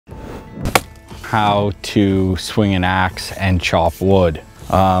how to swing an axe and chop wood.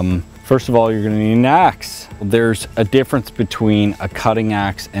 First of all, you're going to need an axe. There's a difference between a cutting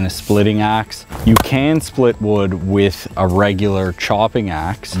axe and a splitting axe. You can split wood with a regular chopping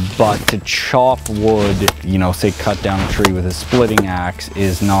axe, but to chop wood, you know, say cut down a tree with a splitting axe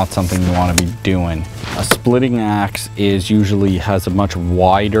is not something you want to be doing. A splitting axe usually has a much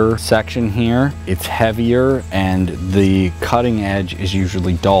wider section here. It's heavier and the cutting edge is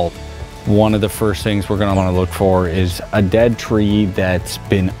usually dull. One of the first things we're going to want to look for is a dead tree that's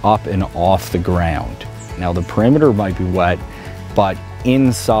been up and off the ground. Now the perimeter might be wet, but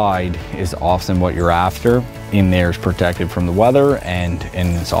inside is often what you're after. In there is protected from the weather and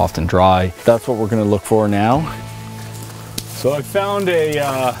it's often dry. That's what we're going to look for now. So I found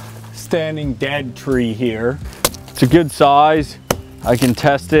a standing dead tree here. It's a good size. I can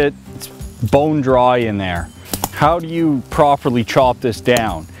test it. It's bone dry in there. How do you properly chop this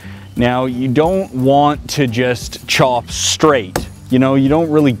down? Now, you don't want to just chop straight. You know, you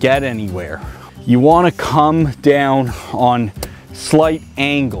don't really get anywhere. You want to come down on slight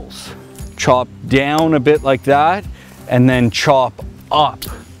angles. Chop down a bit like that, and then chop up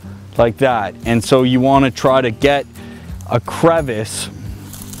like that. And so you want to try to get a crevice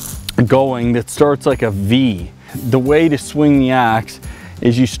going that starts like a V. The way to swing the axe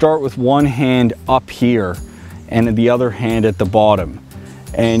is you start with one hand up here and the other hand at the bottom.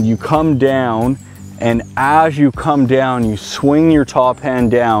 And you come down, and as you come down, you swing your top hand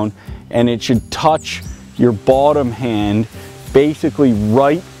down, and it should touch your bottom hand basically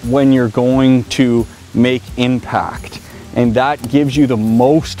right when you're going to make impact. And that gives you the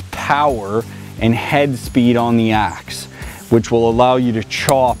most power and head speed on the axe, which will allow you to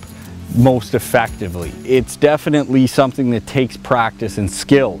chop most effectively. It's definitely something that takes practice and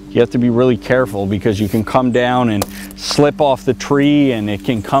skill. You have to be really careful because you can come down and slip off the tree, and it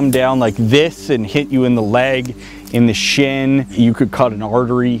can come down like this and hit you in the leg, in the shin. You could cut an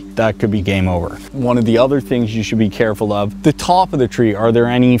artery. That could be game over. One of the other things you should be careful of, the top of the tree. Are there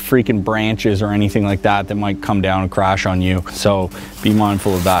any freaking branches or anything like that that might come down and crash on you? So be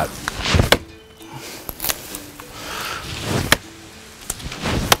mindful of that.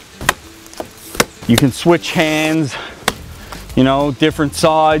 You can switch hands, you know, different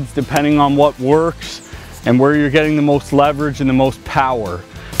sides depending on what works and where you're getting the most leverage and the most power.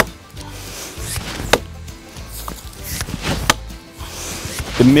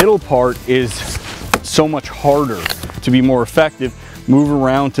 The middle part is so much harder. To be more effective, move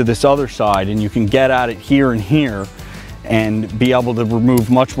around to this other side and you can get at it here and here and be able to remove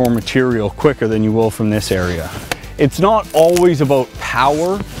much more material quicker than you will from this area. It's not always about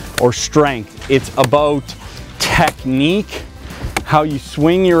power or strength. It's about technique, how you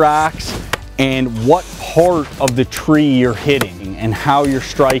swing your axe, and what part of the tree you're hitting and how you're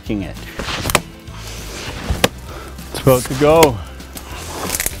striking it. It's about to go.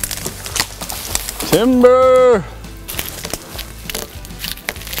 Timber!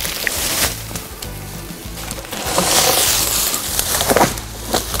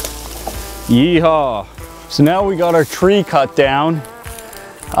 Yeehaw! So now we got our tree cut down.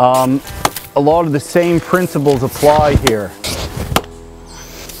 A lot of the same principles apply here.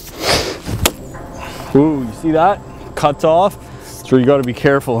 Ooh, you see that? Cuts off. So you got to be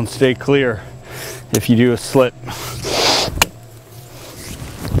careful and stay clear if you do a slip.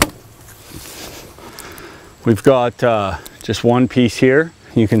 We've got just one piece here.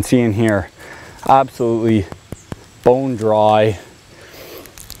 You can see in here, absolutely bone dry.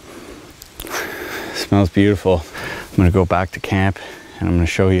 Smells beautiful. I'm gonna go back to camp and I'm gonna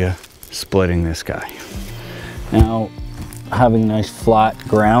show you splitting this guy. Now, having a nice flat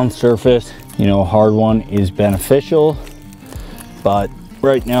ground surface, you know, a hard one is beneficial, but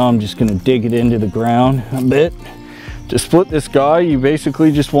right now I'm just gonna dig it into the ground a bit. To split this guy, you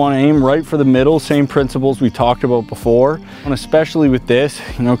basically just want to aim right for the middle, same principles we talked about before. And especially with this,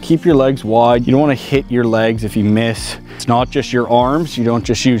 you know, keep your legs wide. You don't want to hit your legs if you miss. It's not just your arms. You don't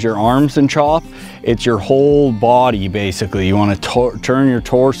just use your arms and chop. It's your whole body, basically. You want to turn your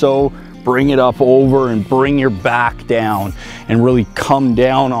torso, bring it up over, and bring your back down and really come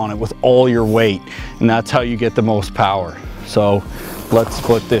down on it with all your weight. And that's how you get the most power. So let's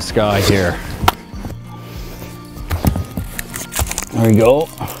split this guy here. There we go.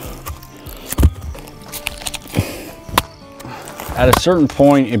 At a certain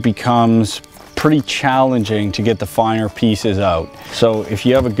point, it becomes pretty challenging to get the finer pieces out. So if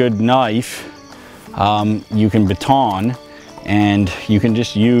you have a good knife, you can baton, and you can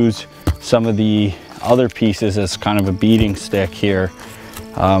just use some of the other pieces as kind of a beating stick here.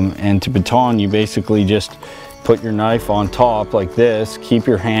 And to baton, you basically just put your knife on top like this, keep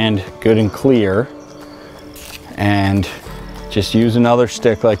your hand good and clear, and just use another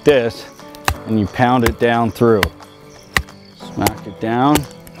stick like this, and you pound it down through. Smack it down,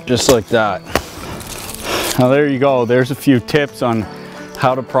 just like that. Now there you go, there's a few tips on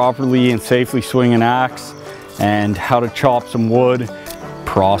how to properly and safely swing an axe, and how to chop some wood,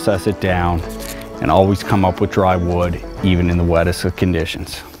 process it down, and always come up with dry wood, even in the wettest of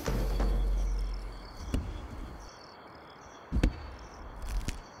conditions.